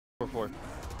4-4.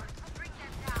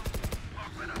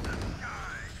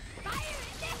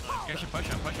 You should push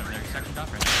him. They're second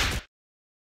off right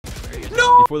now.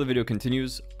 No! Before the video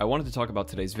continues, I wanted to talk about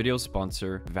today's video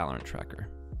sponsor, Valorant Tracker.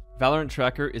 Valorant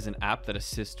Tracker is an app that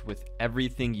assists with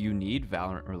everything you need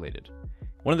Valorant related.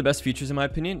 One of the best features in my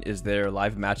opinion is their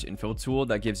live match info tool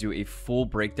that gives you a full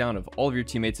breakdown of all of your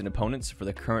teammates and opponents for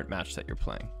the current match that you're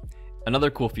playing.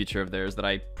 Another cool feature of theirs that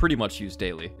I pretty much use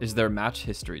daily is their match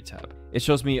history tab. It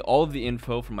shows me all of the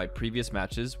info from my previous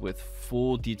matches with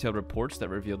full detailed reports that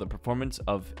reveal the performance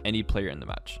of any player in the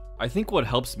match. I think what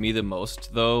helps me the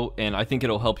most though, and I think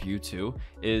it'll help you too,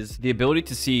 is the ability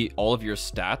to see all of your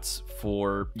stats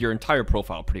for your entire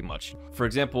profile pretty much. For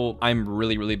example, I'm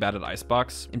really bad at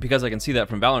Icebox, and because I can see that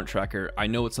from Valorant Tracker, I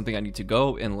know it's something I need to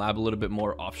go and lab a little bit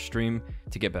more off stream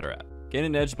to get better at. Gain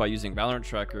an edge by using Valorant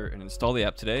Tracker and install the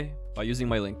app today by using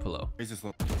my link below.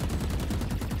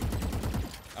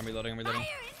 I'm reloading. I'm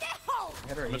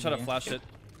gonna try to flash it.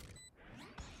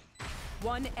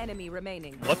 One enemy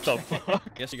remaining. What the fuck? I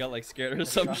guess you got like scared or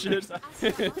some shit.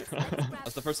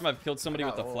 That's the first time I've killed somebody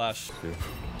with a flash.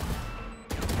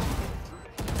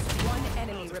 One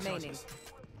enemy remaining.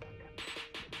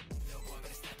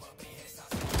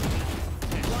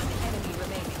 One enemy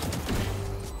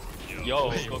remaining.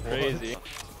 Yo, go crazy.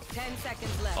 10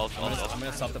 seconds left. I'm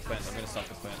gonna stop the plant.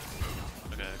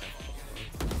 Okay.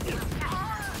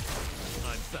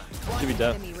 One Should be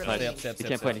dead. enemy Nice. remaining. He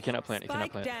can't plant. He cannot plant. He cannot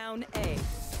Spike plant. down A.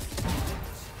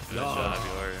 Good job,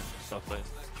 Yoru. Stop playing.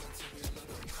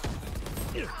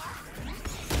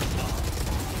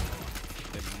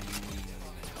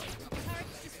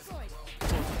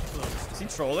 Is he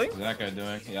trolling? What's that guy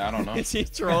doing? Yeah, I don't know. Is he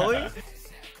trolling?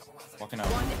 Walking out.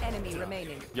 One enemy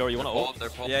remaining. Yoru, you wanna ult?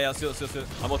 Yeah, let's do it.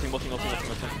 I'm ulting.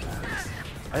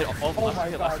 I hit all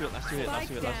last two hit.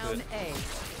 Spike down A.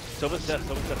 Soba's dead.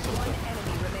 One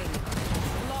enemy remaining.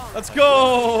 Let's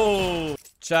go!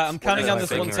 Chat, I'm counting down this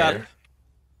faking one tap. right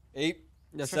 8,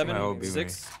 That 7, would be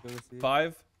 6, me.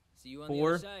 5, See you on 4.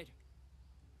 the other side.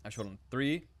 Actually, hold on.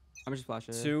 3, I'm just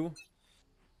flashing. 2,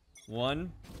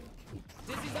 1.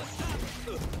 This is up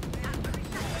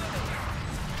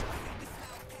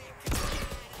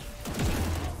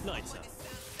Nice.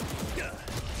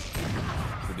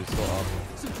 Dude, so off.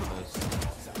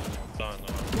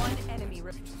 One enemy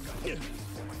remaining.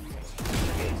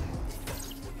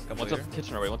 What's up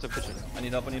kitchen already? What's up kitchen? I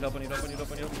need help. They have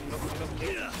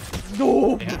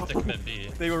to commit B.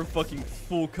 They were fucking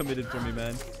full committed for me,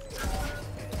 man.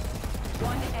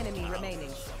 One enemy remaining.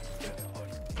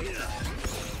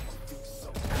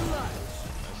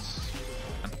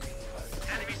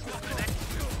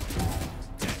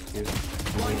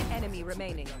 One enemy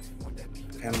remaining.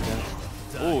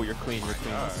 Oh, you're clean. You're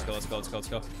clean. Let's go.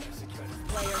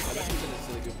 Player standing.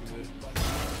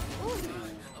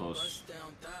 Close.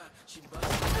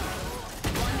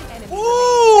 One enemy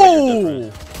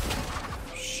Ooh!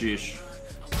 Sheesh.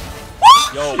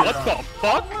 Yo, what the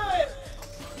fuck?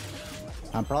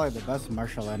 I'm probably the best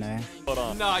Marshall NA. Hold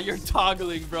on. Nah, you're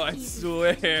toggling, bro. I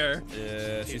swear.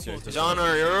 Yeah, she's here. John,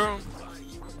 are you?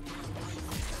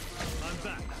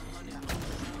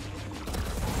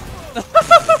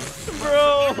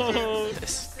 Bro!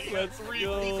 Let's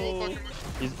go.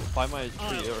 He's by my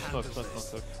tree or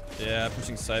smoke. Yeah,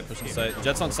 pushing site.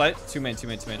 Jet's on site. Two main. I'm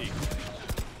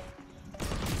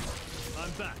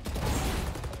back.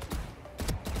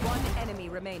 One enemy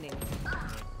remaining.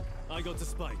 I got the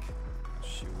spike.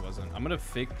 She wasn't. I'm gonna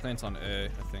fake plant on A, I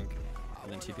think.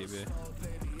 And then TPB.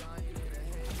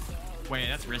 Wait,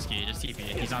 that's risky. Just TP.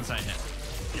 He's on site hit.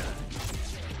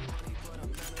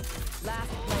 Last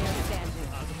player standing.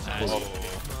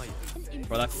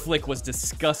 Bro, that flick was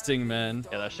disgusting, man.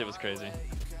 Yeah, that shit was crazy.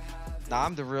 Nah,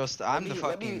 I'm the real. I'm the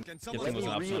fucking. Good thing was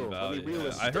an option on value.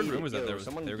 Yeah. I heard rumors that they were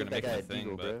gonna make it a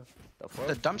thing, but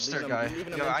The dumpster guy.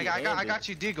 Yo, I got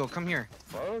you, Deagle. Come here.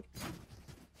 I'm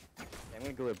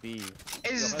gonna go with B.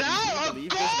 Is that a gold,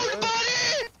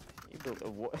 buddy?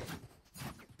 What?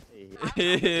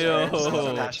 Ew.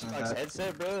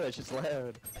 Headset, bro. That's just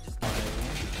loud.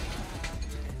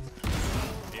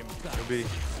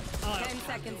 10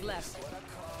 seconds left.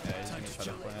 Yeah, he's gonna try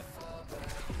to plant.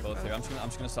 Both here. I'm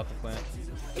just gonna stop the plant.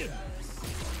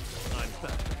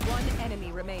 One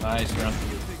enemy remaining. Nice, run.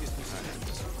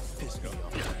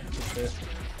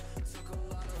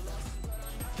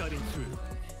 Cutting through.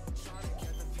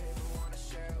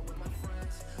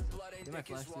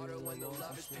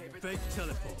 Fake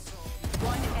teleport.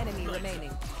 One enemy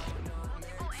remaining.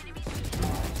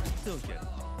 Still get.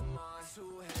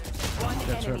 One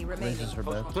enemy remaining.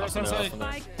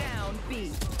 Spike down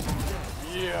B.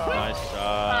 Nice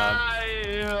job.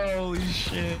 Holy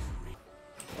shit.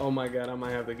 Oh my god, I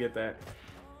might have to get that.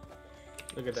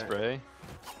 Look at that. Spray.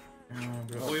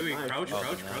 Oh, wait, crouch.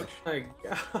 My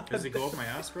god. Does it go up my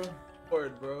ass, bro?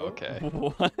 Sword, bro. Okay.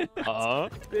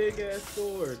 What? Big ass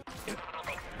sword.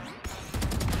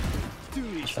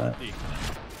 Shot.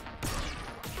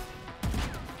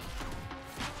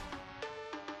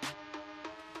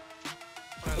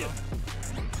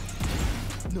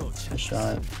 No A chance.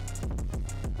 shot.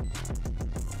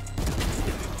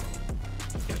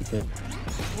 Keep it.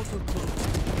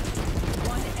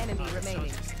 One enemy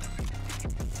remaining.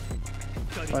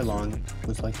 Probably long,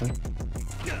 most likely.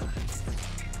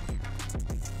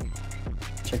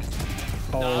 Check.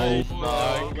 Oh,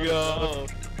 My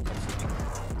God.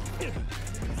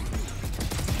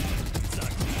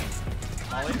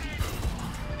 Molly?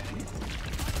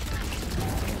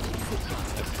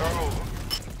 Oh.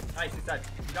 Nice, he's dead.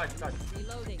 You got it.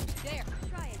 Reloading. There.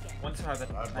 Try again. One to heaven.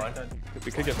 Nice, dead.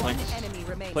 We could get One flanked. enemy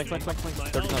remaining. Flank. 39% flank.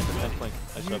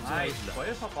 Nice job. Nice. Play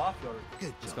yourself off, Yoru.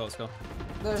 Let's go, let's go.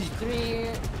 There's 3.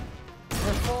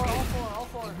 There's 4, all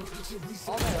 4.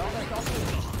 All there.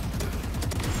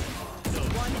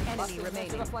 One enemy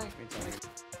remaining.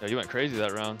 Yeah, you went crazy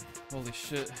that round. Holy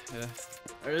shit, yeah.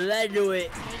 Let's do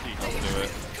it. Let's do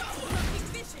it.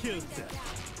 Kill that.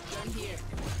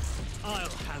 I'll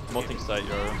handle Multing sight,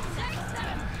 Yoru.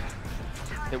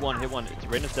 Hit one. It's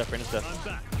right in his death. I'm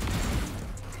back.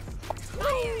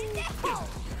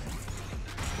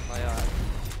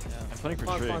 I'm playing for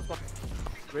tree.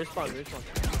 Respawn.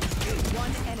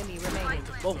 One enemy remaining.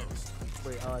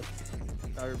 Wait,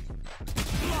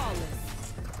 Flawless.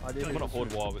 I'm gonna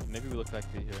hold wall, but maybe we look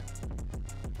back to here.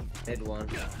 Hit one.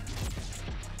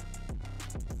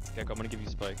 Gecko, I'm gonna give you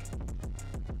spike.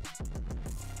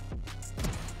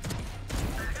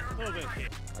 Over here.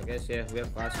 I guess, yeah, we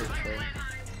have flashes, so.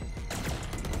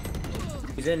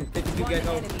 He's in 52 One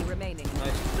Gecko. enemy remaining.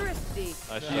 Nice. Thrifty.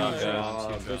 Nice job, guys.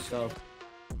 Oh, good stuff.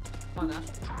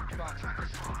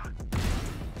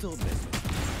 Don't miss.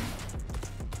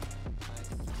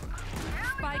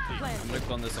 Spike I'm planted. gonna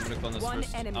clone this One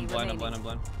first. enemy I'm blind. remaining.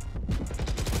 Reloading.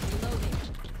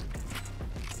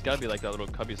 It's gotta be like that little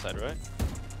cubby side, right?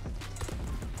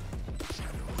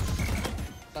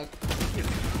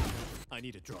 I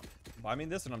need a drop. Buy me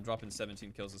this and I'm dropping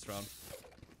 17 kills this round.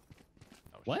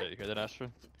 Oh What? shit, you hear that,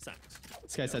 Astra? Thanks.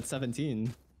 This guy said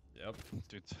 17. Yep.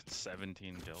 Dude,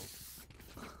 17 kills.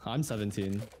 I'm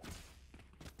 17.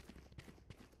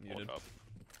 Muted. Hold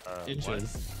up.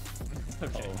 Inches.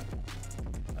 Okay.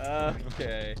 Oh.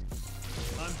 Okay.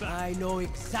 I'm back. I know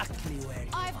exactly where you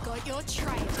I've got your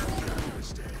trail.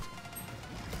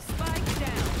 Spike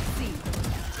down. C.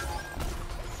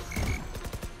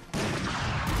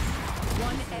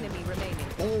 One enemy remaining.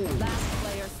 Oh. Last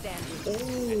player standing.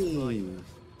 Oh.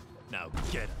 Now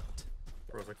get out.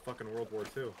 Bro, it's like fucking World War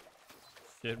II.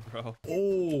 Shit, bro.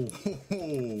 Oh.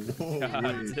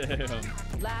 God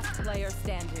damn. Last player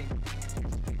standing.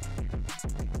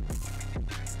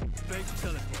 Fake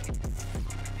teleport.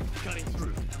 Cutting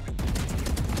through.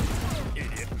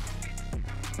 Idiot.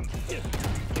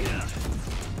 Yeah.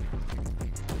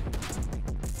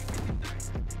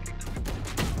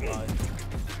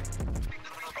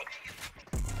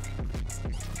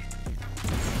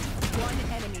 One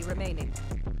enemy remaining.